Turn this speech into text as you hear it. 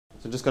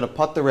So I'm just going to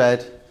pot the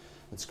red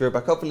and screw it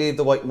back up and leave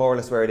the white more or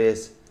less where it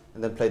is,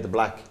 and then play the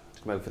black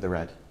to come out for the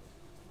red.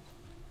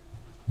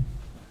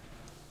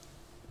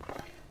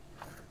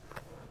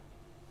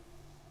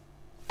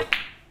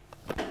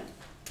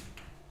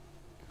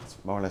 That's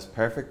more or less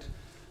perfect.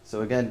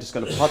 So again, just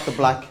going to pot the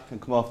black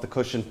and come off the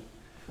cushion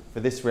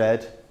for this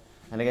red.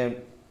 And again,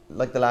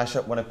 like the last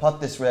shot, when I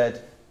pot this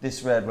red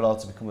will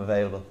also become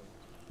available.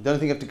 The only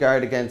thing you have to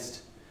guard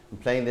against in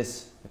playing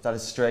this, if that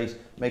is straight,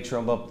 make sure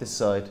I'm up this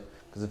side,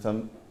 because if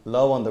I'm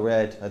low on the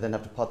red, I then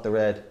have to pot the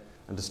red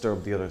and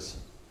disturb the others.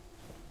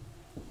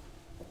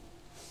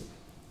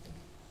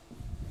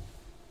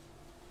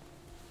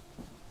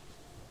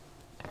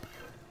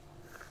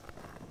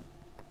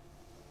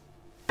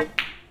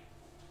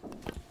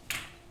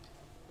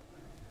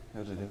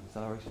 How did I do? Is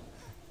that alright?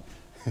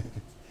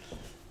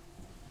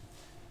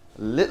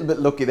 A little bit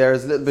lucky there,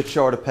 it's a little bit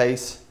short of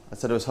pace. I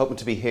said I was hoping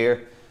to be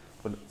here,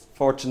 but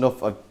fortunate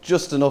enough, I've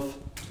just enough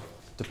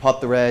to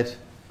pot the red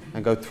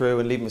and go through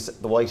and leave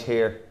the white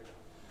here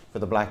for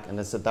the black, and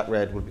I said that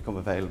red will become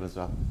available as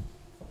well.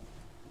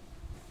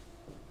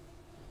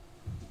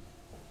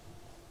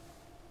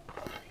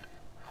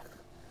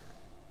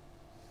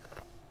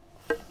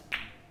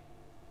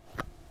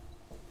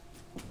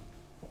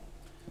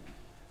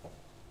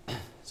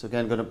 So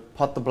again, I'm going to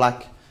pot the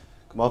black,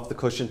 come off the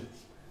cushion.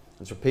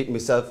 I'm just repeating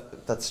myself,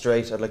 if that's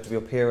straight, I'd like to be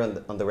up here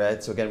on the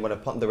red. So again, when I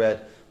pot the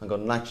red, I'm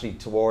going naturally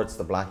towards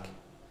the black.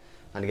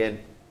 And again,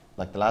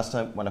 like the last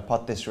time, when I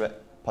pot this red,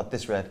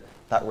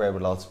 that red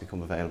will also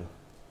become available.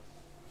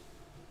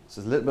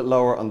 So it's a little bit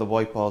lower on the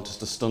white ball just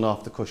to stun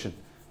off the cushion.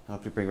 I'll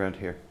have to bring around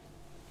here.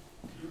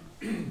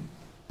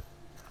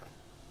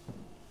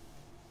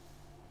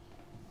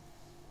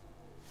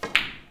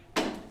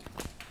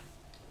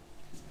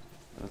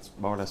 That's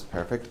more or less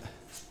perfect.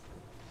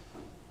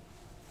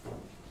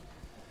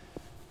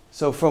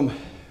 So from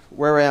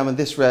where I am in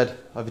this red,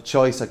 I have a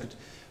choice. I could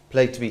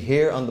play to be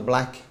here on the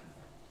black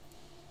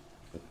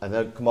and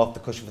then come off the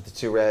cushion for the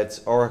two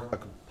reds, or I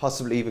could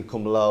possibly even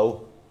come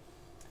low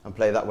and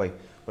play that way.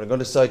 But I'm going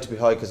to decide to be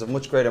high because I have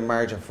much greater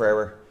margin for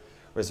error.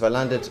 Whereas if I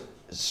landed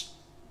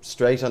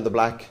straight on the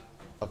black,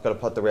 I've got to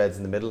put the reds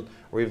in the middle,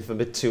 or even if I'm a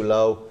bit too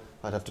low,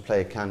 I'd have to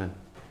play a cannon.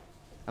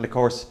 And of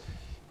course,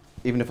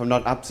 even if I'm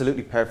not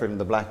absolutely perfect in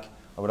the black,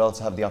 I would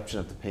also have the option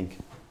of the pink.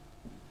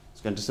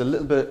 So again, just a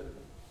little bit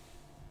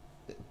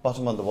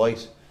bottom on the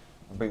white,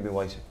 and bring the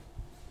white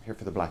here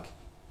for the black.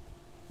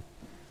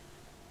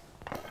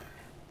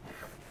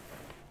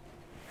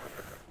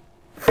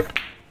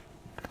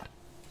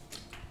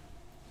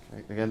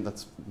 Okay, again,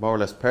 that's more or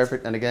less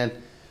perfect. And again,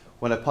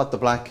 when I pot the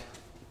black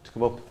to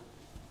come up,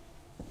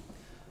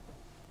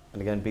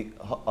 and again, be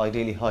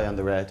ideally high on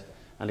the red.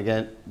 And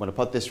again, when I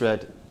pot this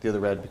red, the other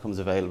red becomes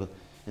available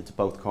into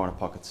both corner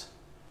pockets.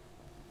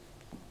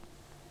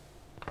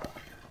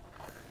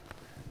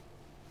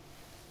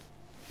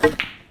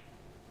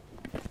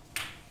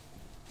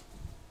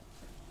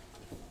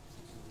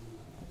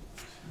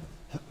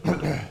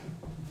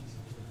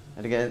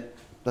 And again,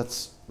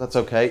 that's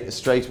okay.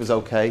 Straight was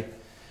okay.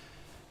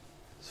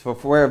 So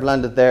for where I've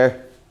landed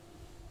there,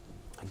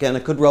 again, I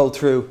could roll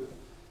through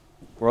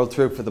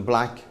for the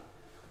black,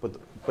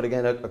 but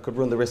again, I could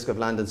run the risk of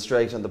landing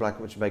straight on the black,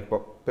 which would make it a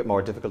bit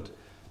more difficult.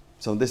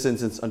 So in this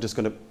instance, I'm just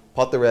going to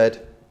pot the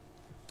red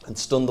and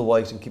stun the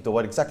white and keep the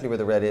white exactly where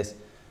the red is,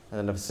 and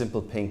then have a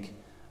simple pink,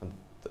 and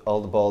all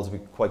the balls will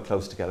be quite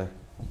close together.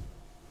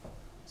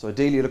 So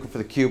ideally, you're looking for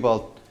the cue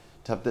ball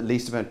to have the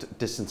least amount of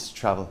distance to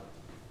travel.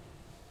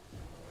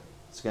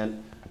 So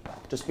again,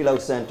 just below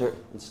centre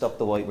and stop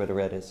the white where the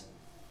red is.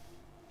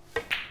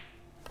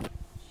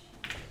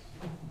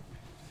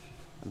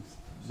 And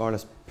more or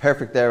less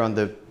perfect there on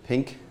the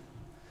pink.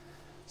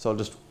 So I'll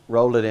just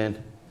roll it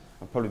in.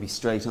 I'll probably be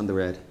straight on the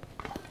red.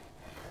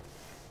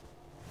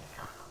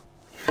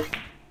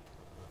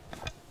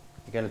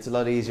 Again, it's a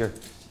lot easier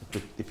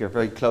if you're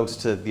very close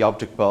to the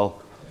object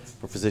ball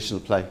for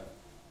positional play.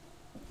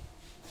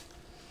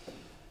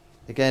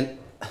 Again,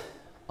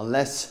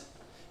 unless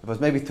if I was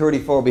maybe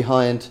 34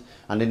 behind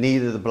and I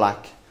needed the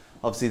black,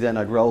 obviously then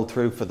I'd roll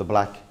through for the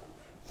black.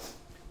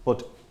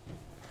 But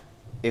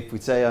if we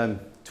say I'm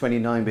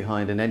 29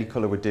 behind and any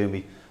colour would do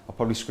me, I'll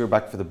probably screw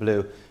back for the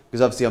blue,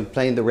 because obviously I'm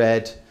playing the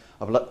red.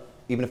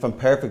 Even if I'm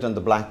perfect on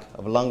the black, I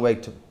have a long way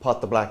to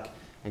pot the black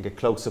and get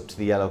close up to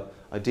the yellow.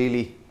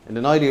 Ideally, in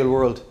an ideal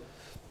world,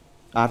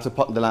 after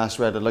potting the last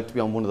red, I'd like to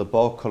be on one of the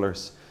ball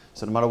colours.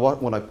 So no matter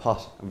what one I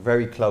pot, I'm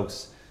very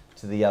close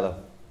to the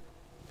yellow.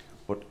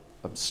 But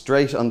I'm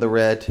straight on the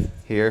red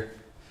here.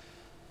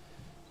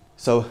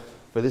 So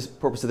for this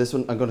purpose of this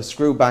one, I'm going to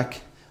screw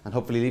back and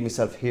hopefully leave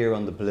myself here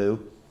on the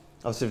blue.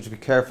 Obviously, I have to be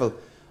careful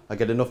I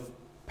get enough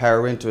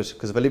power into it,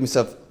 because if I leave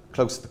myself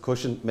close to the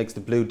cushion, it makes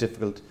the blue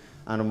difficult,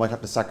 and I might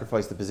have to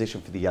sacrifice the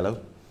position for the yellow.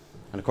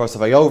 And of course,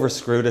 if I over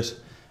screwed it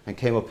and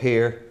came up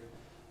here,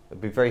 it'd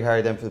be very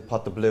hard then to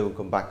pot the blue and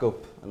come back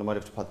up, and I might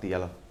have to pot the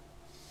yellow.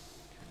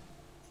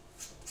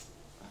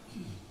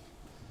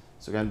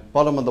 So again,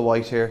 bottom on the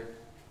white here,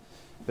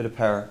 bit of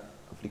power,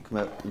 hopefully come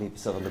out and leave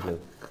yourself on the blue.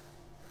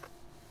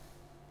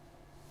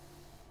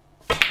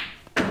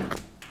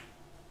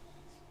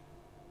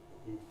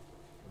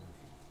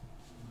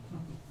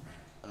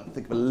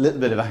 think of a little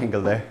bit of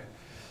angle there.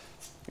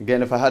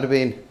 Again, if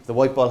the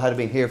white ball had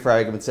been here for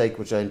argument's sake,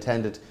 which I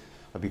intended,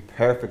 I'd be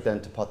perfect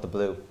then to pot the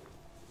blue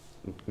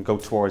and go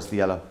towards the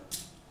yellow.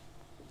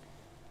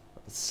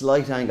 A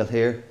slight angle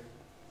here.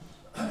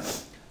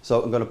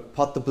 So I'm going to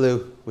pot the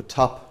blue with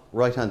top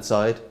right hand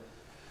side.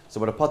 So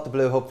when I pot the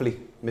blue, hopefully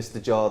miss the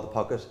jaw of the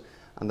pocket,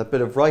 and the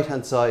bit of right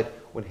hand side,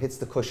 when it hits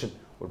the cushion,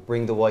 will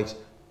bring the white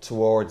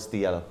towards the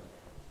yellow.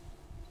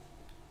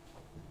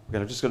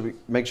 Again, I'm just going to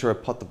make sure I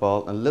pot the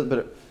ball and a little bit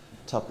of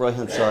top right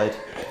hand side.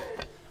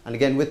 And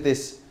again, with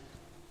this,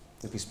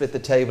 if we split the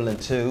table in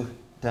two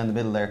down the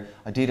middle there,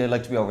 ideally I'd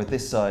like to be over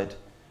this side,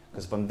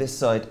 because if I'm this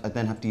side, I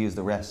then have to use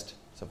the rest.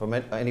 So if I'm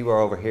anywhere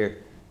over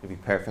here, it'd be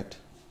perfect.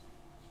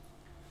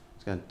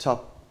 So again,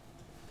 top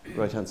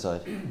right hand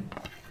side. Who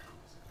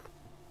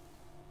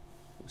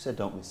said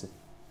don't miss it?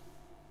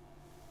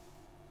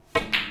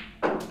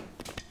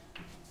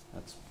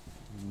 That's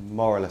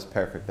more or less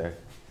perfect there.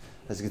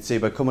 As you can see,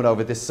 by coming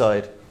over this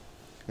side,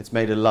 it's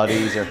made it a lot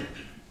easier.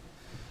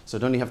 So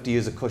I don't even have to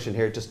use a cushion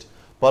here, just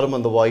bottom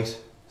on the white,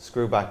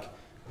 screw back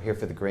here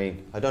for the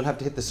green. I don't have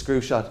to hit the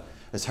screw shot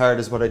as hard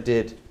as what I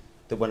did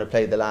when I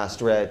played the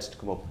last red to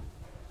come up.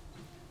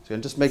 So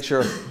just make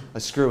sure I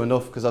screw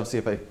enough, because obviously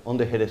if I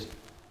underhit it,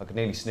 I could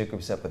nearly snooker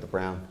myself with the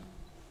brown.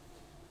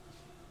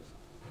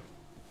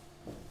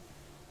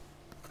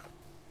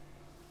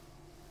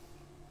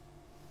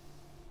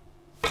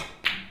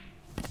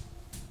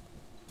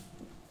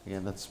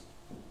 Again, that's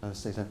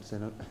stay down, stay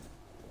down.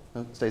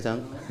 No, stay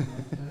down.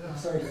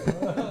 Sorry.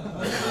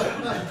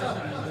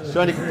 It's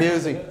trying to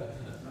confusing.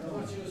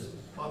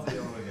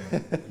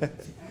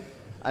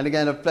 And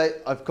again,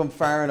 I've come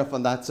far enough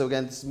on that. So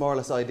again, this is more or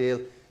less ideal.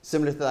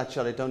 Similar to that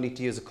shot, I don't need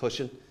to use a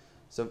cushion.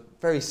 So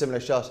very similar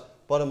shot,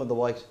 bottom of the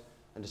white,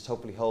 and just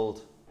hopefully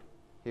hold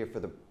here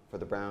for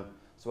the brown.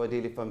 So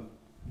ideally, if I'm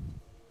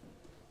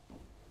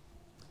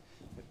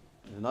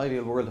in an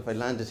ideal world, if I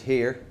landed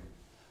here,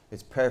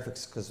 it's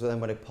perfect, because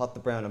then when I pot the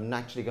brown, I'm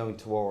naturally going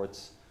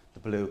towards the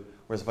blue.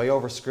 Whereas if I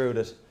overscrewed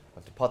it, I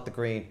have to pot the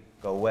green,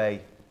 go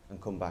away,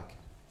 and come back.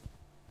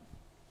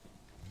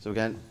 So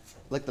again,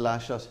 like the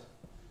last shot,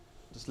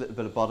 just a little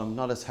bit of bottom,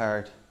 not as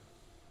hard.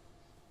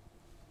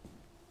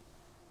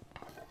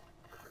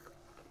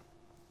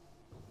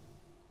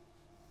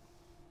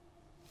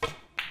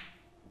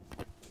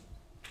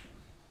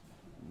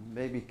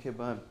 Maybe keep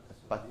back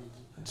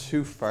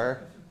too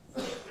far.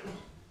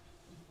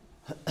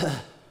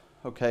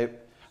 Okay,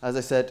 as I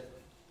said,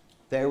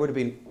 there would have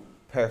been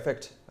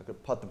perfect. I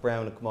could pot the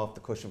brown and come off the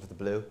cushion for the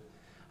blue.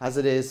 As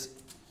it is,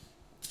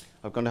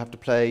 I'm going to have to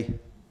play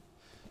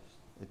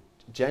a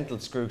gentle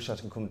screw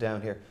shot and come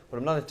down here. But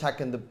I'm not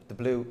attacking the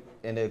blue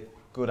in a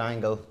good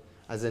angle,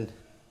 as in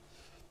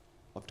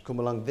I have to come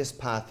along this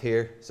path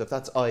here. So if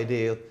that's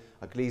ideal,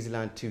 I could easily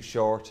land too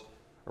short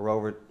or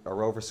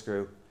over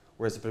screw.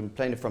 Whereas if I'm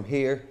playing it from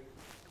here,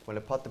 when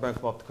I pot the brown,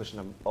 come off the cushion,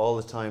 I'm all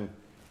the time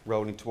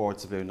rolling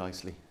towards the blue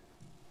nicely.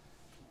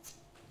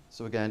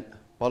 So again,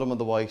 bottom of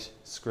the white,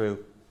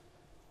 screw.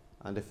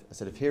 And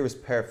if here is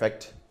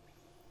perfect,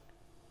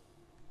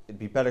 it'd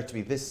be better to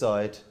be this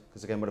side,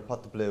 because again, when I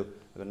pot the blue,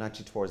 I go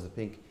naturally towards the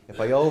pink. If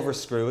I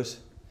overscrew it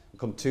and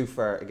come too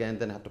far, again,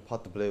 then I have to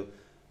pot the blue,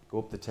 go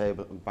up the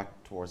table and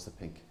back towards the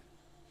pink.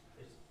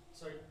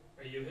 Sorry,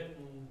 are you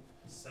hitting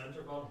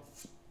centre bottom?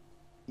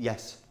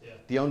 Yes. Yeah.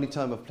 The only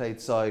time I've played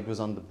side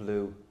was on the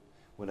blue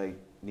when I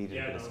needed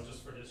a bit of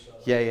just for this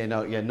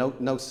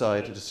shot. No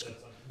side, just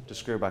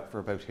screw back for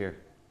about here.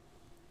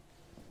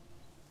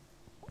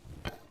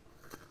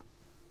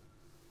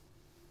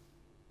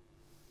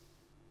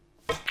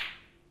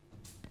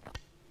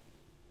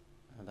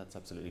 And that's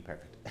absolutely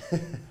perfect.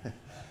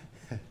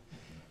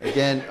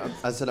 Again,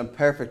 as I said, I'm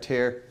perfect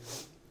here.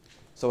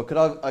 So I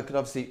could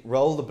obviously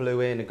roll the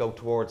blue in and go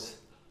towards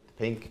the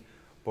pink,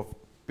 but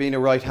being a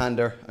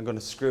right-hander, I'm going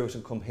to screw it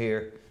and come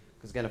here.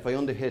 Because again, if I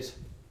underhit,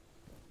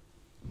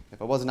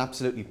 if I wasn't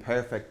absolutely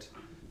perfect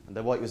and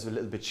the white was a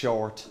little bit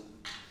short,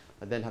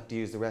 I'd then have to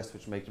use the rest,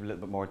 which would make it a little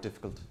bit more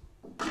difficult.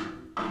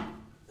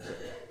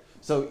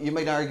 So you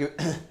might argue,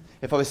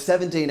 if I was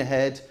 17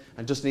 ahead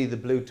and just needed the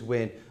blue to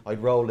win,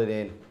 I'd roll it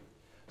in.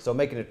 So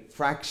making it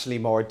fractionally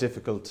more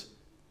difficult,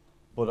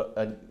 but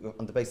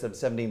on the basis that I'm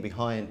 17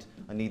 behind,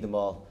 I need them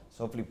all.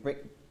 So hopefully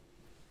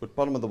with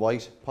bottom of the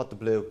white, pot the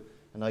blue,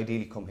 and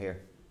ideally come here.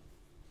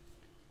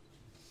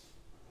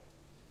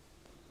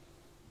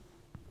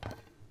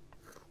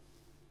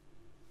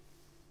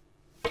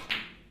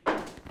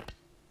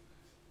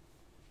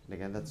 And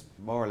again, that's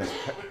more or less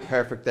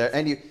perfect there.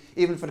 And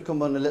even if I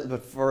come on a little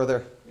bit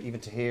further, even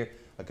to here,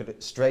 I could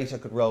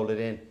roll it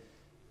in.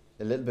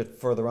 A little bit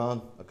further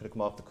on, I could have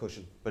come off the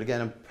cushion. But again,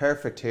 I'm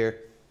perfect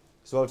here.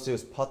 So all I have to do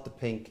is pot the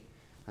pink,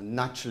 and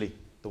naturally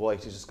the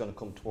white is just going to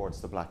come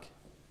towards the black.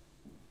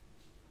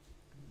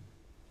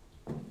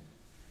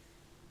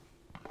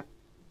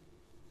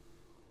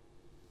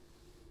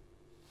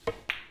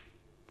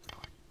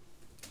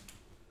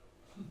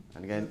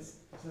 And again, is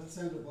that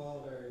centre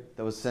ball there?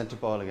 That was centre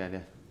ball again, yeah.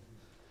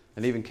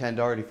 And even Ken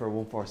Doherty for a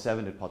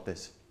 147 did pot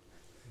this.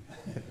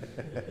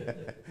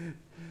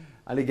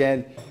 And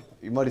again,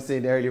 you might have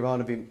seen earlier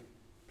on I've been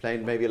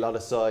playing maybe a lot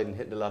of side and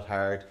hitting a lot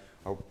hard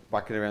or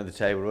whacking around the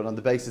table, but on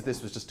the basis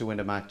this was just to win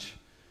a match.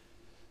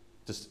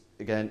 Just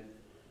again,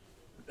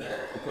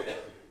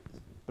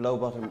 below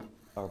bottom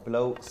or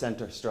below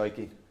centre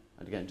striking,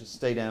 and again just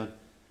stay down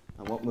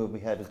and won't move my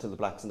head until the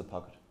black's in the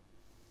pocket.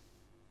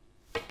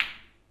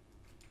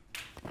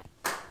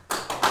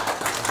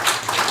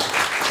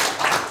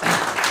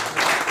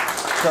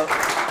 So,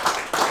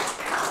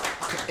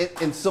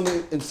 in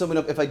summing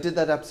up, if I did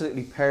that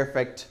absolutely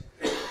perfect,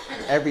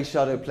 every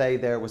shot I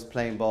played there was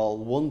playing ball.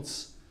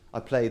 Once I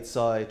played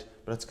side,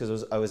 but that's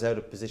because I was out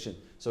of position.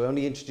 So I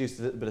only introduced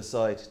a little bit of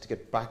side to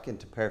get back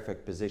into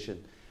perfect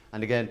position.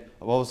 And again,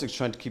 I'm always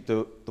trying to keep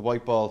the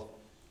white ball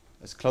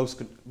as close,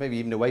 maybe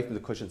even away from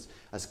the cushions,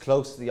 as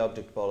close to the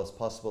object ball as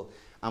possible.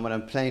 And when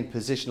I'm playing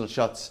positional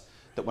shots,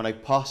 that when I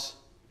pot,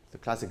 the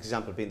classic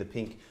example being the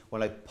pink,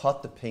 when I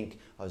pot the pink,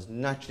 I was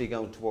naturally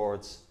going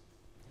towards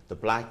the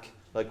black.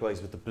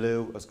 Likewise with the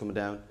blue, I was coming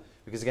down.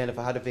 Because again, if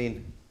I had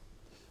been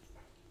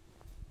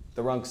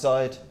the wrong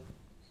side,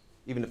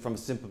 even from a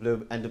simple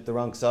blue, end up the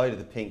wrong side of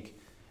the pink.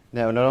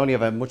 Now, not only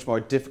have I a much more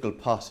difficult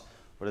pot,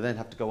 but I then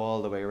have to go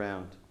all the way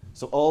around.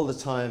 So all the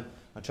time,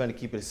 I'm trying to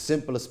keep it as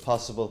simple as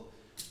possible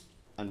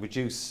and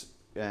reduce,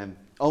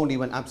 only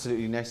when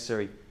absolutely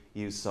necessary,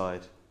 use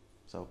side.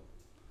 So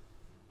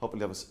hopefully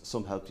that was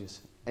some help to you.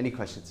 Any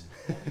questions?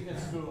 You get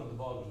screw on the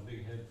ball with a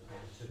big head.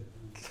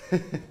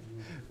 Very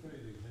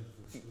big head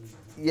for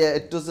screw. Yeah,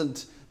 it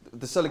doesn't.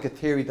 There's sort of like a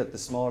theory that the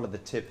smaller the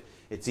tip,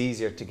 it's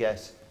easier to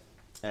get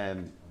a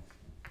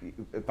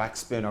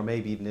backspin or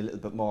maybe even a little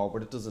bit more,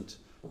 but it doesn't.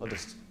 I'll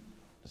just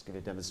give you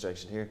a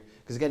demonstration here.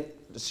 Because again,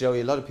 to show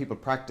you, a lot of people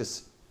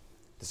practice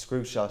the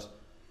screw shot,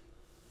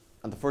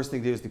 and the first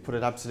thing they do is they put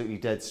it absolutely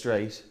dead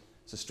straight.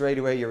 So straight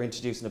away you're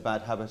introducing a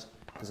bad habit,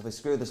 because if I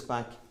screw this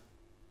back,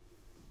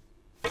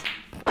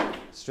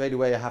 straight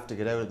away I have to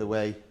get out of the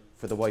way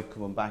for the white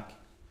coming back.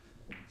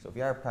 So if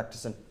you are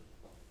practicing,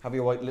 have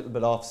your white a little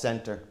bit off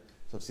centre.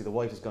 So obviously the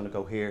white is going to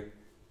go here.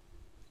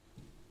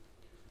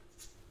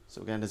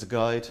 So again, as a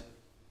guide,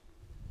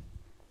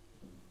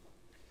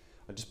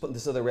 I'm just putting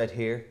this other red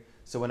here.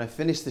 So when I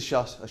finish the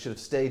shot, I should have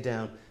stayed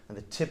down, and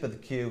the tip of the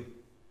cue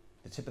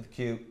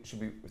should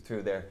be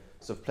through there.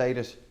 So I've played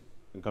it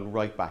and gone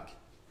right back.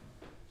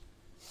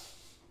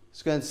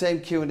 So again, same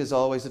cueing as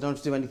always. I don't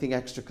have to do anything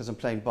extra because I'm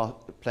playing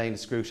a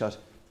screw shot.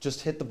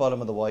 Just hit the bottom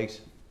of the white,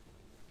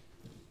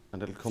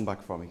 and it'll come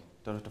back for me.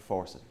 Don't have to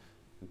force it.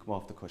 And come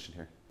off the cushion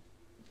here.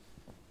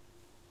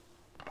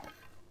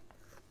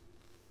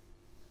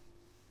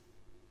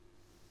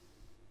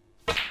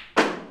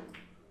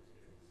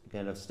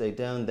 Again, I've stayed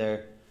down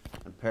there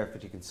and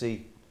perfect. You can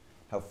see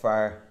how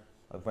far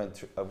I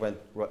went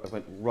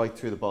right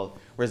through the ball.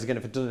 Whereas again,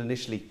 if I'd done it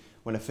initially,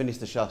 when I finish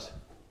the shot,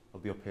 I'll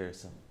be up here.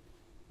 So.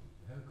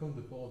 How come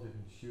the ball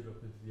didn't shoot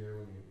up into the air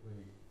when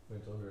you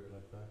went under it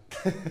like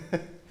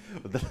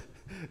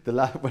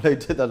that? When I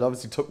did that,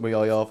 obviously took my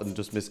eye off and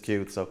just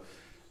miscued. So,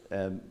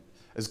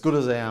 as good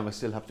as I am, I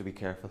still have to be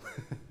careful.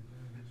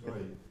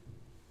 Sorry,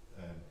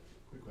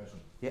 quick question.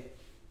 Yeah.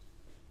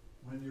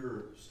 When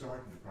you're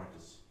starting to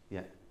practice,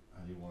 yeah,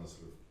 and you want to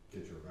sort of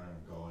get your arm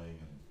going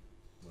and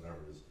whatever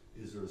it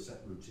is there a set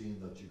routine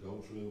that you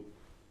go through?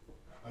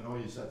 I know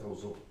you set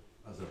those up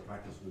as a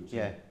practice routine.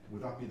 Yeah.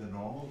 Would that be the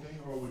normal thing,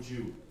 or would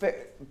you?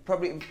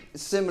 Probably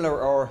similar,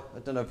 or I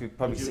don't know if you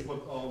probably. Would you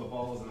put all the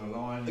balls in a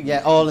line?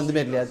 Yeah, all in the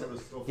middle. Yeah, sort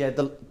of stuff? yeah.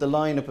 The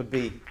lineup would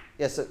be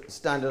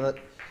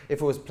standard.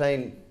 If it was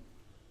playing,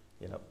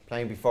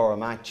 playing before a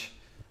match,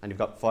 and you've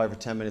got 5 or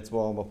 10 minutes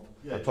warm up,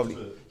 Yeah,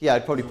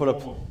 I'd probably put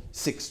up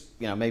 6,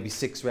 maybe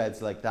 6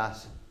 reds like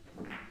that.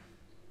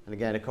 And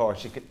again, of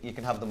course, you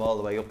can have them all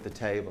the way up the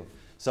table.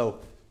 So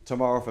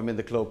tomorrow, if I'm in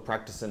the club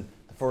practicing,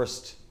 the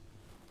first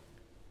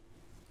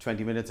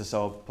 20 minutes or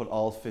so, I'll put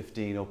all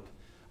 15 up,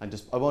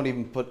 and I won't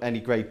even put any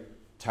great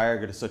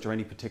target as such or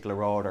any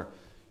particular order.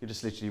 You're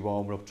just literally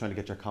warming up, trying to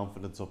get your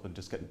confidence up and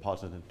just getting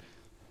potted and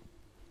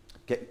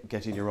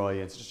getting your eye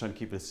in. So just trying to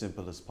keep it as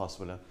simple as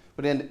possible now.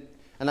 But then,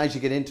 and as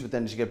you get into it,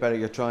 then as you get better,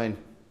 you're trying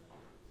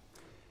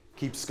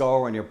keep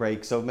score on your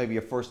break. So maybe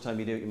your first time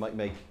you do it, you might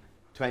make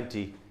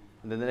 20,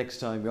 and then the next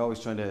time you're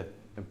always trying to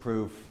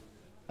improve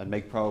and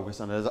make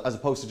progress on it, as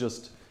opposed to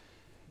just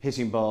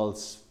hitting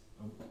balls.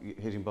 I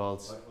have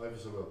a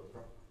sort of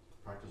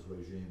practice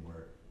regime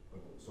where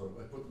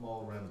I put them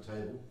all around the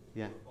table,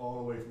 Yeah. all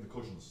away from the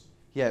cushions.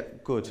 Yeah,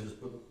 good. I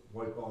just put the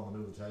white ball in the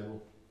middle of the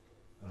table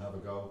and have a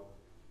go.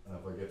 And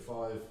if I get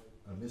 5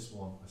 and miss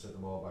one, I set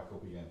them all back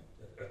up again.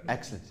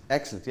 Excellent,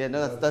 excellent. Yeah,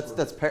 no,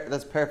 that's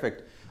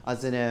perfect.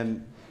 As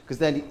in, because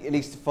then at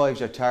least 5's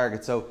your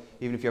target. So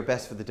even if your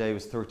best for the day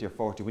was 30 or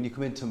 40, when you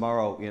come in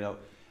tomorrow,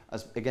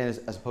 as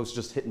opposed to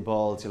just hitting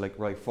balls, you're like,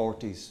 right,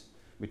 40's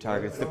my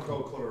target. I don't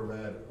go colour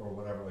red or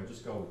whatever. I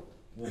just go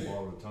one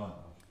ball at a time.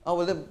 Oh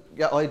well, then,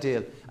 yeah,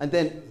 ideal. And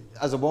then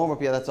as a warm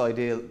up, yeah, that's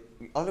ideal.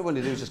 All I want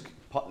to do is just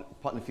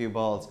potting a few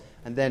balls,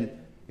 and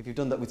then if you've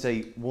done that, we'd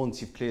say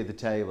once you've cleared the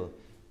table,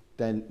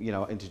 then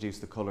introduce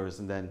the colours,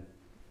 and then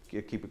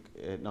keep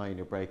an eye on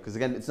your break. Because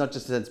again, it's not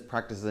just a sense of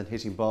practice and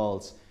hitting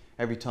balls.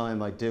 every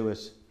time I do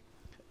it,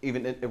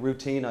 even a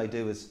routine I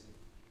do is,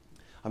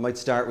 I might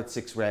start with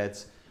 6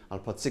 reds. I'll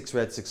put 6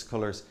 reds, 6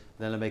 colours,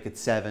 then I'll make it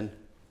 7,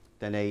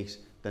 then 8,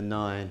 then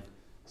 9.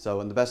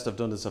 So, and the best I've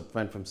done is I've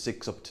went from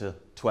 6 up to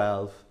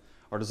 12.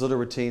 Or there's other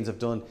routines I've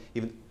done.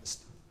 Even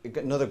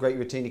another great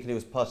routine you can do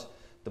is put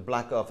the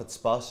black off its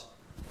spot.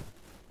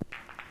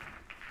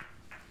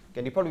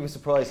 Again, you'd probably be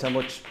surprised how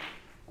much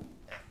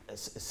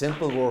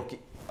simple work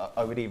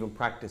I would even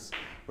practice.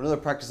 But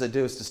another practice I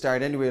do is to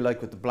start anywhere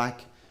like with the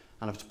black,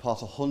 and I have to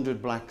pot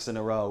 100 blacks in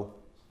a row.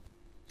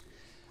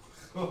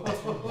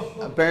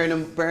 bearing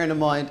in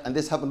mind, and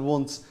this happened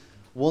once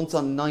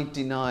on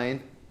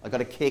 99, I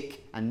got a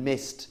kick and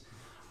missed,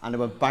 and I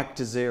went back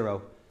to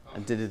 0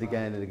 and did it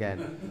again and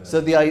again.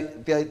 So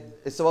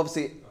so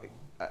obviously,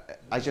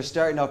 as you're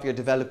starting off, you're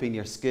developing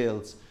your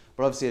skills,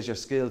 but obviously as your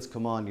skills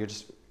come on, you're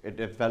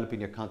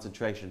developing your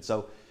concentration.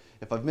 So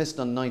if I've missed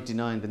on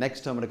 99, the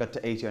next time when I got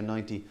to 80 or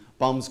 90,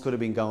 bombs could have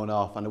been going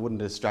off and it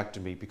wouldn't have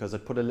distracted me because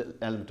I'd put a little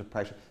element of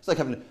pressure. It's like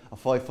having a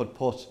 5-foot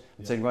putt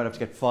and saying, right, I have to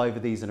get 5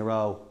 of these in a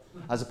row,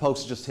 as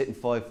opposed to just hitting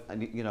 5,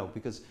 and you know,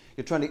 because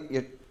you're trying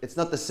to, it's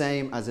not the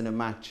same as in a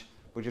match,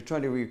 but you're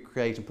trying to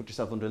recreate and put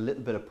yourself under a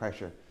little bit of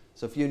pressure.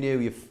 So if you knew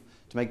you've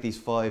to make these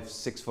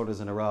 5-6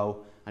 footers in a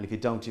row, and if you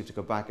don't, you have to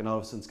go back, and all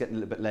of a sudden it's getting a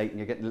little bit late and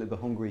you're getting a little bit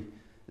hungry,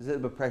 there's a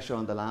little bit of pressure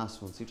on the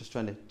last one, so you're just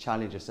trying to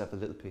challenge yourself a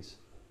little piece.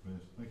 Right,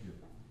 thank you.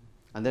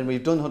 And then when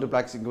you've done 100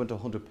 blacks, you can go into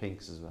 100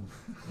 pinks as well.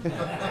 Sorry,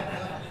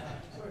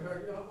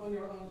 on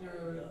your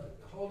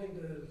holding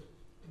the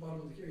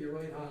bottom of the cue, your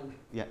right hand.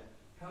 Yeah.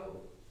 How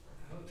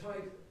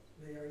tight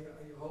are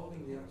you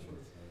holding the actual?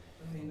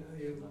 I mean, are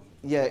you?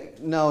 Yeah.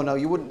 No.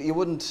 You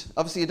wouldn't.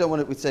 Obviously, you don't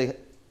want it. We'd say,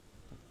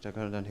 check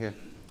it down here.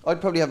 I'd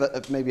probably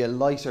have maybe a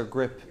lighter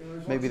grip,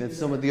 maybe than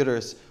some of the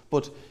others.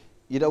 But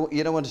you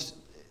don't want it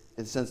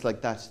in a sense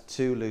like that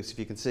too loose. If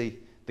you can see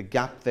the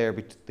gap there,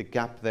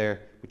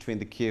 between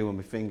the cue and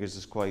my fingers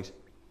is quite.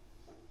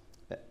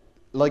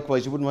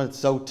 Likewise, you wouldn't want it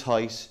so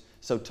tight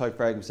for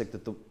argument's sake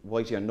that the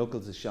white of your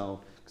knuckles is shown,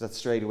 because that's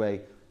straight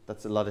away,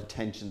 that's a lot of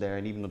tension there,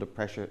 and even under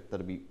pressure,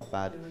 that'd be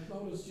bad. Yeah, I've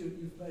noticed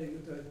you play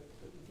with the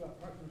flat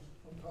partners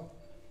on top.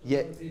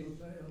 Yeah. Other people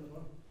play on the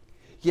bottom.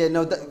 Yeah,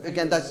 no,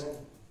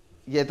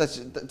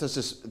 that's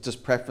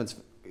just preference,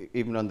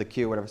 even on the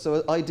cue or whatever.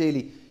 So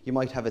ideally, you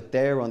might have it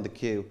there on the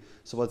cue.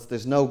 So whilst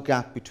there's no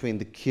gap between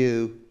the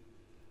cue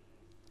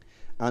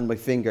and my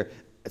finger,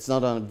 it's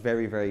not on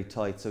very, very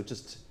tight. So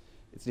it's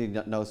really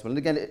not noticeable. And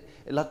again,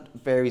 a lot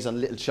varies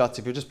on little shots.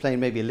 If you're just playing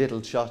maybe a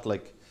little shot,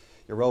 like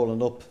you're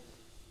rolling up,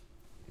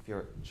 if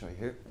you're, sorry,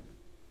 here,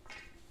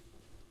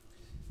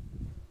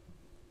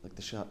 like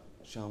the shot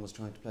Sean was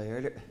trying to play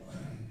earlier.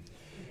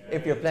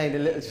 If you're playing a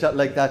little shot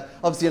like that,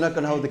 obviously you're not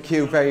going to hold the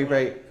cue very,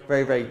 very,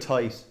 very, very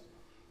tight.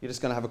 You're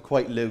just going to have it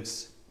quite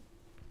loose.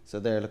 So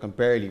there, look, I'm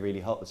barely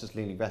really hot. It's just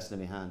leaning resting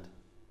in my hand.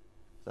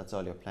 That's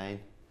all you're playing.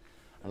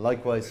 And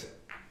likewise,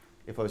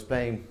 if I was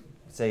playing,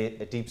 say,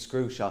 a deep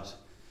screw shot,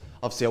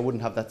 obviously I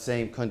wouldn't have that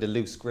same kind of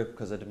loose grip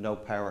because I'd have no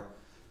power.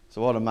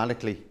 So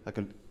automatically,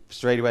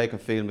 straight away I can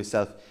feel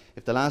myself.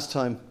 If the last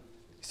time,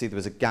 you see there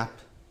was a gap,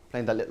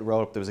 playing that little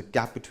roll up, there was a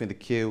gap between the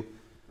cue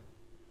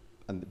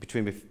and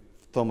between my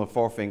thumb and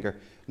forefinger.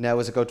 Now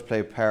as I go to play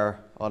a power,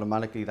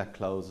 automatically that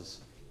closes.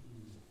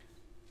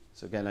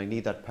 So again, I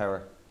need that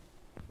power.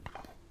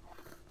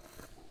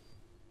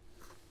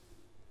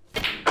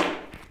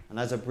 And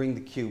as I bring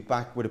the cue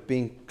back, with it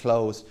being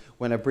closed,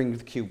 when I bring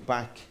the cue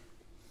back,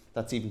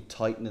 that's even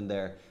tightening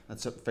there.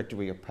 That's effectively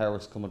where your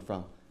power's coming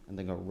from, and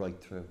then go right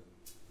through.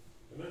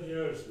 How many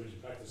hours would you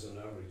practice on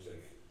average?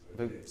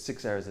 About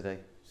 6 hours a day.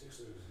 6 hours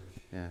a day.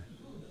 Yeah.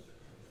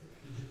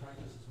 Did you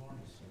practice this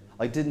morning?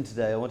 I didn't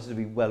today. I wanted to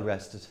be well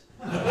rested.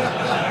 I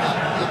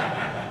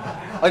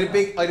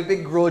had a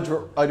big grudge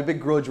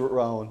with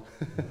Rowan.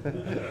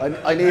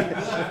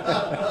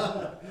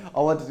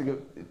 I wanted to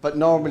go, but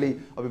normally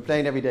I'll be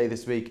playing every day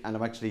this week, and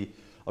I'll be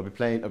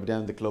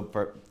down at the club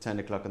for 10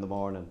 o'clock in the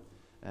morning.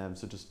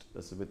 So just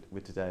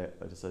with today,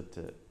 I decided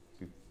to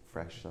be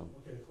fresh. So.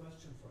 Okay,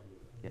 question for you.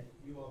 Yeah.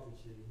 You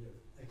obviously, in your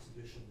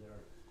exhibition there,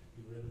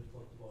 you were able to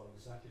put the ball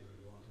exactly where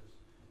you wanted.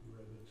 You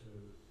were able to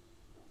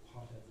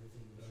hot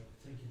everything without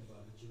thinking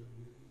about it. You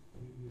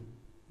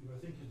were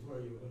thinking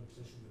where you were going to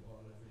position the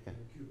ball your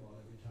cue ball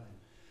every time.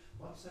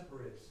 What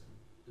separates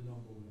the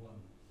number 1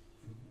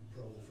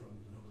 pro from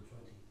the number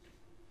 20?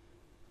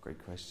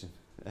 Great question.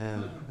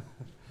 I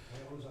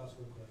always ask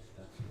good questions.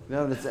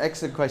 No, that's an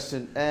excellent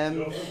question.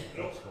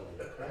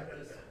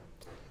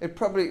 It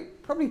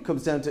probably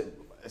comes down to,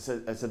 so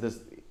there's,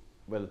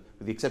 well,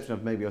 with the exception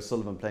of maybe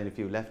O'Sullivan playing a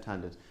few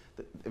left-handed,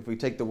 if we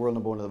take the world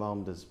number 1 at the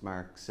moment, there's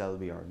Mark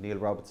Selby or Neil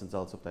Robertson's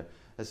also up there.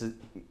 I said,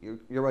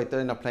 you're right,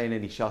 they're not playing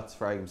any shots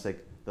for argument's sake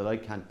that I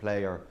can't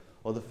play or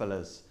other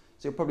fellas.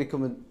 So you're probably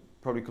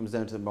comes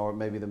down to more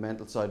maybe the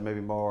mental side,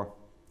 maybe more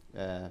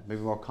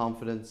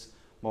confidence,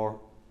 more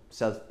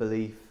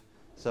self-belief.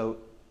 So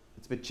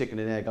it's a bit chicken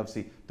and egg.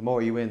 Obviously, the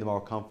more you win, the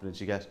more confidence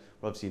you get.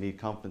 But obviously, you need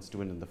confidence to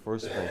win in the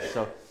first place.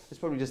 So it's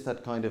probably just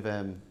that kind of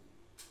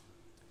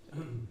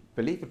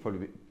belief would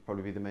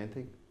probably be the main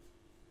thing.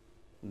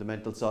 the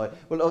mental side.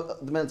 Well,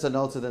 the mental side and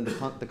also then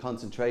the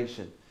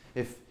concentration.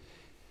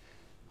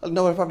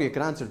 No, I probably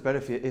could answer it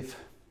better for you. If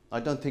I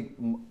don't think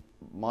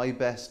my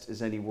best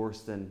is any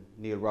worse than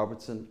Neil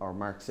Robertson or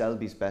Mark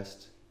Selby's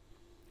best,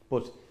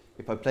 but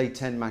if I play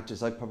 10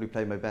 matches, I'd probably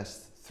play my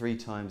best 3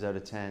 times out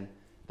of 10.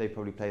 They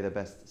probably play their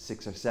best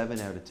 6 or 7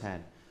 out of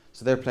 10.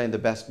 So they're playing the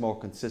best more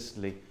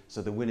consistently,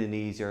 so they're winning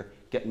easier,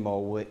 getting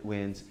more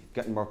wins,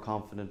 getting more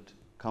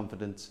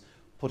confidence,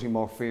 putting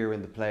more fear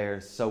in the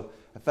players. So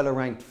a fellow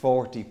ranked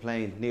 40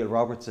 playing Neil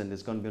Robertson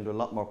is going to be under a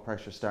lot more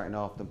pressure starting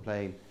off than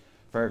playing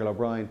Fergal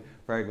O'Brien,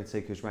 for argument's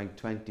sake, who's ranked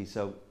 20.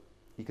 So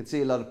you can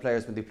see a lot of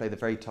players when they play the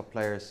very top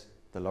players,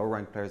 the lower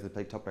ranked players, they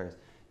play top players,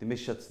 they miss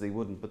shots they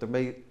wouldn't, but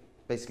they're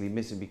basically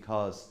missing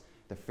because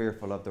they're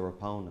fearful of their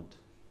opponent.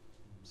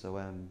 So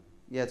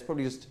yeah, it's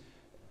probably just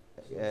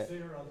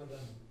fear rather than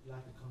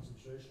lack of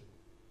concentration.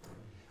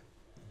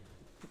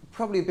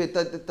 probably a bit.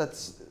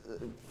 That's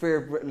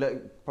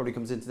fear. Probably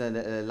comes into then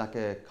a lack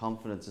of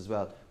confidence as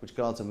well, which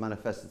can also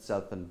manifest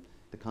itself in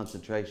the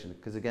concentration.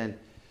 Because again,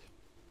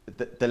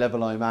 the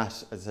level I'm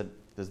at, as I said,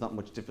 there's not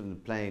much different than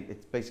playing.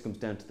 It basically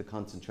comes down to the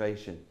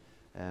concentration.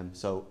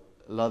 So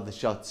a lot of the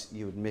shots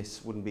you would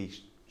miss wouldn't be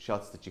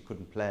shots that you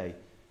couldn't play.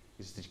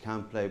 It's just that you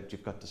can't play, but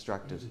you've got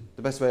distracted.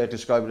 The best way I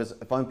describe it is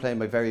if I'm playing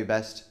my very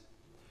best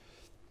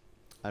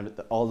and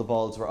all the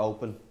balls were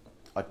open,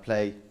 I'd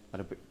play,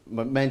 and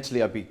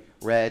mentally I'd be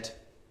red,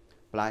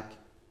 black,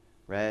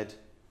 red,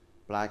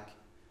 black,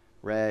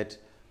 red,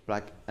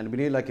 black, and it'd be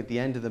nearly like at the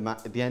end of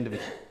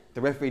it,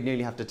 the referee would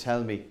nearly have to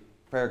tell me,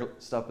 Fergal,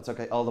 stop, it's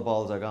okay, all the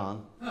balls are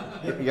gone.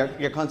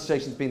 Your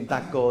concentration's been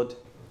that good.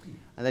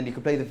 And then you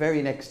could play the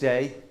very next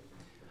day,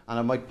 and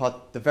I might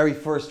pot the very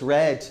first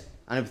red,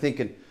 and I'm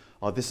thinking,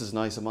 oh, this is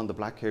nice, I'm on the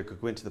black here, could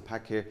go into the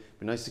pack here,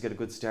 be nice to get a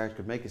good start,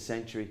 could make a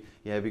century,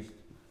 yeah,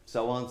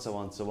 so on, so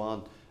on, so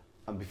on.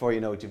 And before you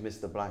know it, you've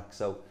missed the black.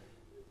 So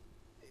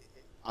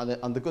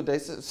on the good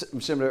days,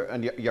 similar,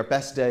 and your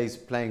best days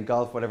playing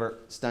golf, whatever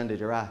standard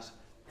you're at,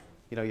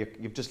 you know,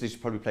 you've just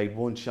literally probably played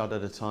one shot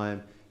at a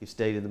time, you've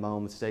stayed in the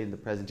moment, stayed in the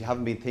present, you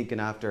haven't been thinking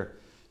after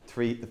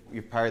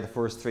you're part of the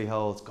first 3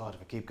 holes, God,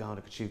 if I keep going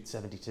I could shoot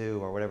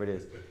 72 or whatever it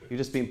is. You've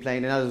just been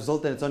playing, and as a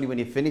result then it's only when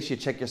you finish you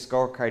check your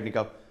scorecard and you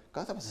go,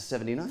 God, that was a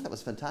 79, that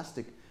was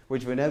fantastic.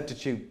 Whereas you went out to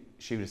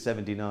shoot a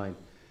 79,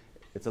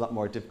 it's a lot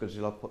more difficult,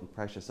 you're not putting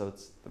pressure. So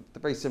it's the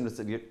very similar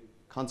to you're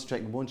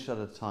concentrating one shot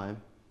at a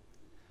time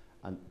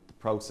and the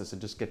process,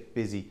 and just get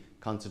busy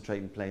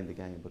concentrating playing the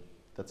game. But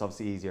that's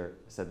obviously easier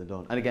said than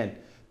done. And again,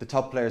 the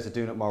top players are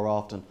doing it more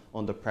often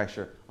under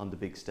pressure on the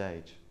big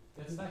stage.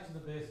 Getting back to the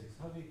basics,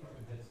 how do you keep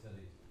your head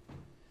steady?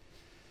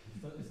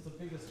 It's the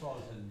biggest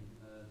fault in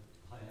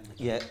high end.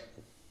 Yeah.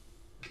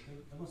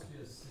 There must be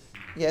a system.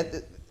 Yeah,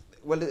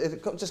 well,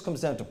 it just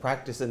comes down to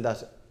practice, in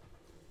that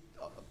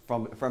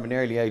from an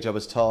early age I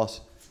was taught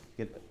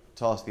the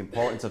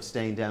importance of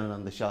staying down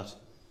on the shot,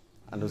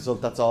 and the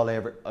result, that's all I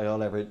ever How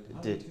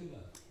did. do you do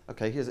that?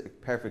 Okay, here's a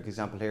perfect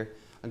example here.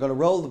 I'm going to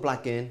roll the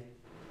black in,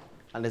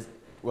 and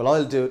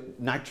I'll do it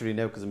naturally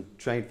now because I'm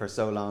trained for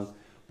so long,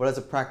 but as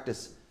a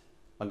practice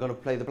I'm going to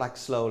play the black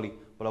slowly,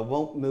 but I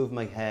won't move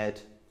my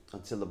head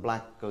until the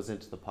black goes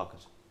into the pocket.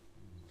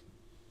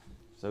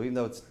 So even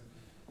though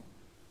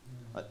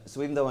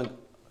I'm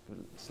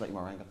slightly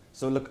more angle.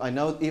 So look,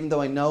 even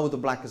though I know the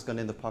black has gone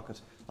in the pocket,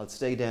 I'll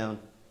stay down.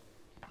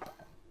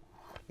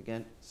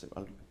 Again, so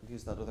I'll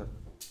use that other,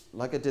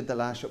 like I did the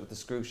last shot with the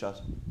screw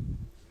shot.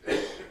 I'm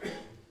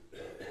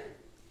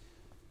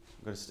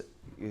going to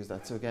use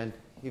that. So again,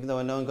 even though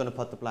I know I'm going to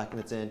put the black and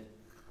it's in,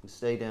 I'll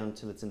stay down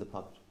until it's in the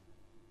pocket.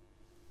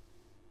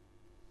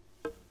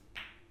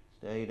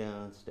 Stay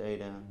down, stay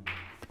down.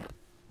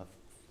 I've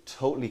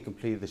totally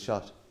completed the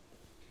shot.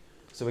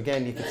 So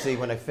again, you can see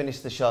when I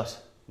finished the shot,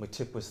 my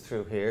tip was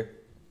through here.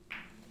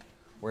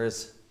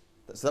 Whereas,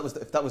 if that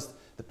was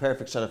the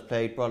perfect shot I've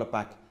played, brought it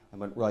back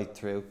and went right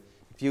through.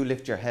 If you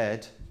lift your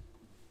head,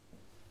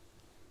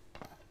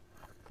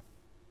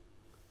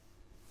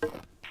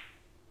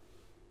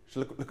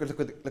 so look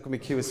at my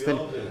cue is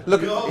spinning.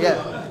 Look,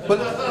 yeah, but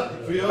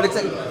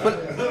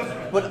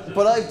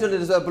I've done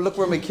it as well. But look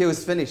where my cue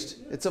is finished.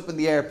 It's up in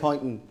the air,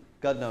 pointing.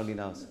 God only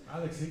knows.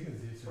 Alex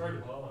Higgins used to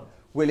do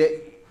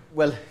that.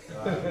 Well,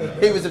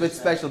 he was a bit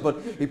special, but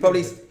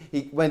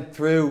he went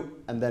through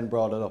and then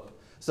brought it up.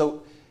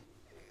 So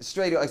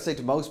straight, I say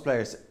to most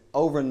players,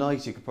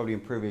 overnight you could probably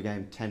improve your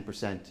game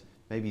 10%,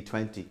 maybe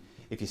 20,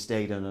 if you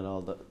stay down on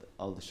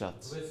all the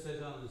shots. The way to stay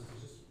down is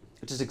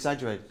to just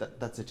exaggerate.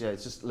 That's it. Yeah,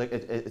 it's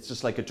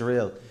just like a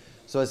drill.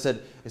 So I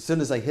said, as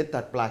soon as I hit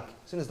that black,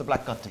 as soon as the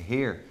black got to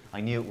here, I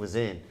knew it was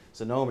in.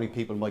 So normally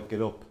people might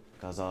get up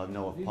because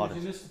no, I've potted.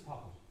 If you miss the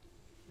pocket,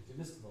 if you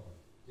miss the ball,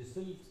 you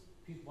still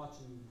keep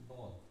watching the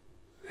ball.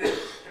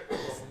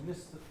 If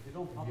you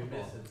don't pop the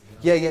ball.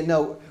 Yeah,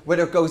 no.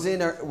 Whether it goes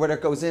in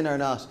or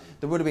not,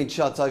 there would have been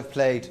shots I've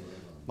played.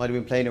 Might have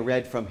been playing a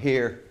red from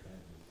here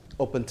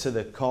up into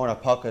the corner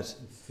pocket,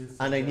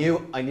 and I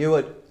knew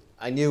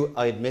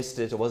I'd missed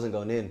it. It wasn't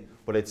going in,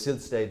 but I'd still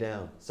stay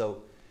down.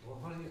 So. Well,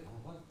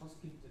 what's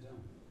keeping you down?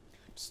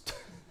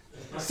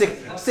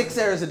 6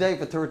 hours a day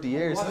for 30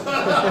 years. When you're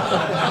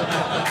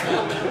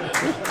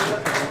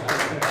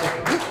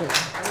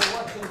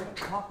watching the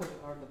pocket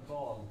or the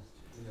ball,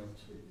 you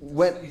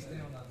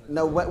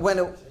know. When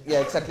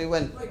yeah, exactly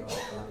when.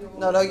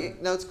 No,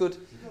 it's good.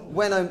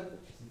 When I'm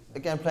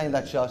again playing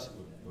that shot,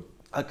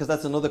 because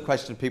that's another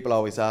question people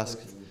always ask,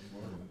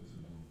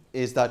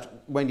 is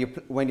that when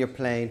you're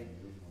playing,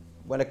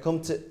 when I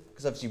come to,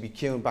 because obviously you'll be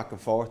cueing back and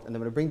forth, and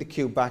then when I bring the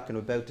cue back and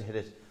I'm about to hit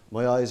it,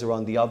 my eyes are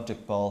on the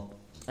object ball,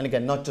 and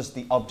again not just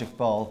the object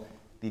ball,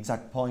 the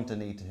exact point I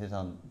need to hit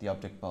on the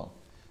object ball.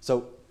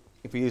 So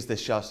if we use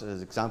this shot as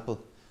an example,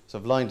 so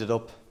I've lined it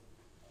up,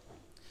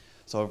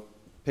 so I've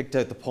picked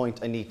out the point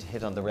I need to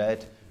hit on the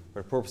red.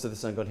 For the purpose of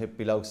this, I'm going to hit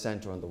below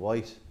centre on the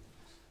white.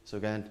 So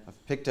again,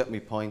 I've picked out my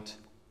point,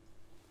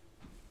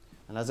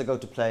 and as I go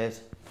to play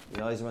it,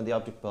 my eyes are on the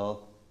object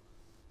ball,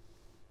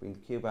 bring the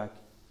cue back,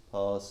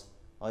 pause,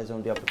 eyes are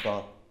on the object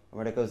ball, and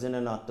whether it goes in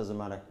or not doesn't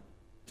matter.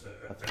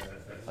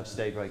 I've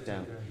stayed right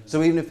down.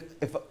 So even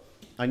if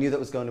I knew that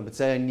was going to, but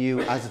say I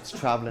knew as it's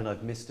travelling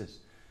I've missed it,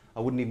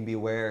 I wouldn't even be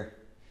aware.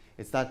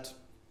 It's that,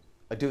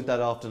 I do it that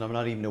often, I'm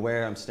not even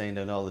aware I'm staying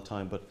down all the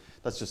time, but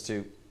that's just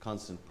through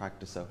constant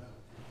practice.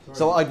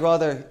 So I'd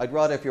rather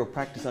if you're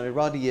practicing, I'd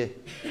rather you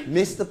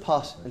miss the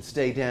pot and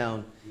stay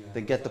down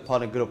than get the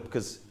pot and get up,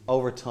 because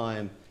over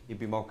time you'd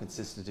be more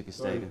consistent if you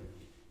stay down.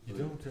 You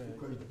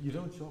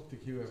don't chalk the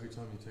cue every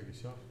time you take a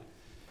shot.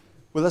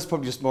 Well, that's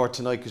probably just more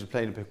tonight because you're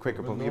playing a bit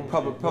quicker, but you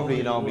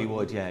probably normally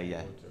would,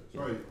 yeah.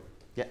 Sorry.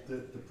 Yeah.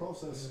 The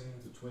process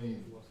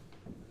between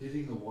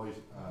hitting the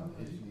white and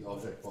hitting the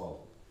object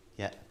ball.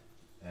 Yeah.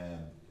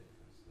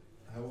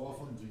 How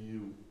often do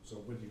you? So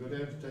when you go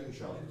down to take a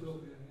shot,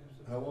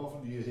 how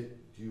often do you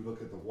hit? Do you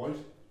look at the white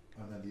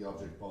and then the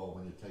object ball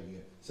when you're taking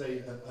it?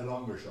 Say a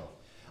longer shot.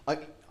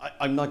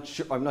 I'm not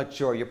sure. I'm not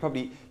sure. You're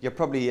probably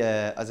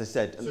as I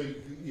said. So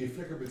you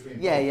flicker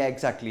between. Yeah, both. yeah,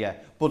 exactly. Yeah,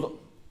 but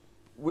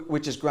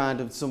which is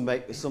grand, and some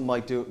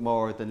might do it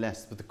more than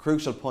less. But the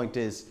crucial point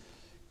is,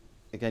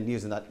 again,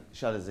 using that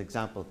shot as an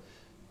example.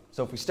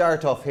 So if we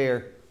start off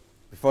here,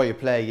 before you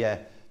play,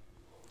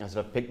 I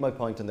sort of picked my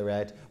point on the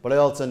red, but I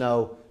also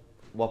know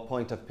what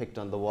point I've picked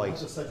on the white. You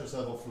have to set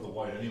yourself up for the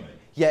white anyway.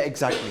 Yeah,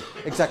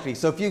 exactly.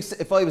 So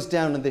if I was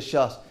down on this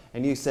shot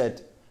and you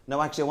said,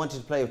 no, actually I want you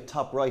to play with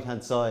top right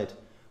hand side,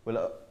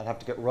 well, I'd have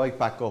to get right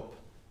back up,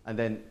 and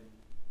then,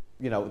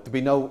 there'd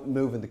be no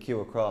moving the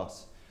cue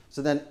across.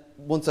 So then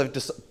once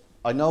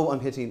I know I'm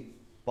hitting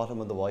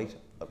bottom on the white,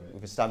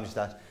 we've established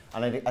that,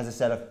 and as I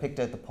said, I've picked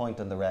out the point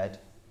on the red.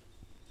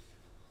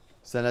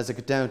 So then as I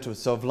get down to it,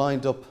 so I've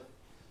lined up,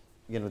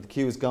 the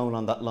cue is going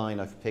on that line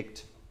I've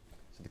picked.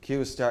 So the cue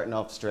is starting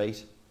off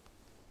straight.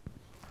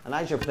 And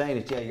as you're playing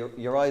it,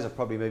 your eyes are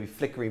probably maybe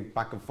flickering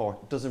back and forth.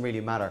 It doesn't really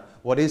matter.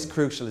 What is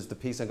crucial is the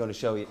piece I'm going to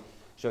show you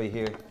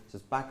here. So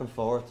it's back and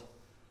forth.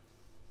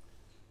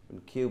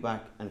 And cue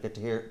back and get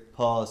to here,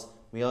 pause.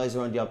 My eyes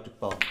are on the object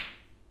ball.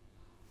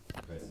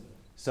 Okay.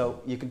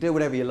 So you can do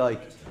whatever you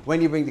like.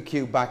 When you bring the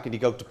cue back and you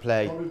go to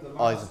play, Probably the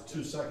last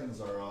 2 seconds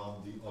are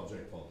on the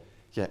object ball.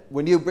 Yeah,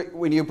 when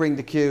you bring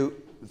the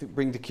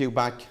cue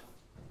back,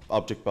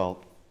 object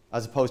ball,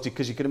 as opposed to,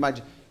 because you can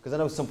imagine, because I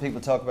know some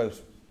people talk about,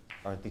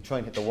 or they try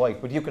and hit the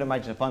white, but you can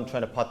imagine if I'm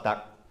trying to pot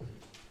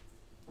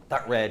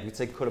that red, we'd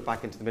say cut it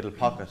back into the middle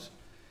pocket,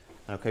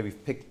 and okay,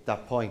 we've picked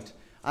that point.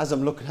 As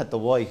I'm looking at the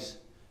white,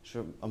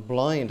 sure, I'm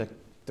blind.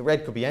 The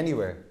red could be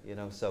anywhere,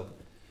 So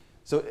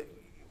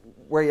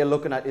where you're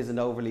looking at isn't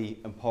overly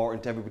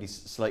important. Everybody's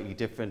slightly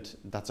different.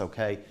 That's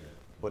okay.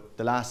 But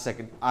the last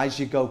second, as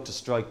you go to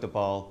strike the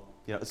ball,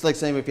 it's like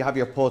saying if you have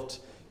your putt,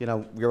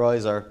 your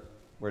eyes are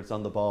where it's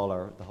on the ball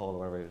or the hole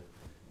or whatever.